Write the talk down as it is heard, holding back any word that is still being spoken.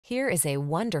Here is a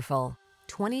wonderful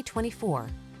 2024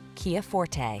 Kia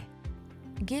Forte.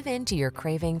 Give in to your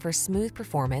craving for smooth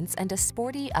performance and a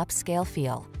sporty upscale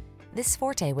feel. This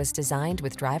Forte was designed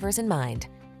with drivers in mind.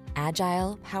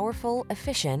 Agile, powerful,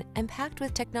 efficient, and packed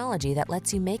with technology that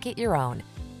lets you make it your own.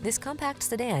 This compact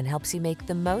sedan helps you make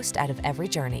the most out of every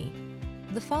journey.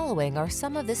 The following are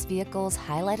some of this vehicle's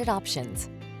highlighted options: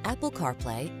 Apple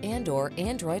CarPlay and/or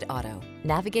Android Auto,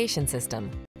 navigation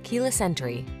system, keyless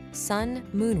entry, sun,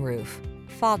 moonroof,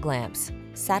 fog lamps,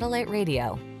 satellite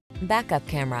radio, backup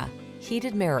camera,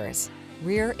 heated mirrors,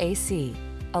 rear AC,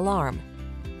 alarm.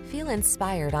 Feel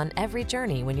inspired on every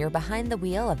journey when you're behind the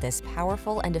wheel of this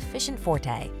powerful and efficient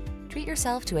Forte. Treat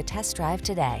yourself to a test drive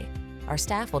today. Our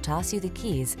staff will toss you the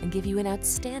keys and give you an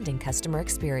outstanding customer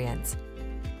experience.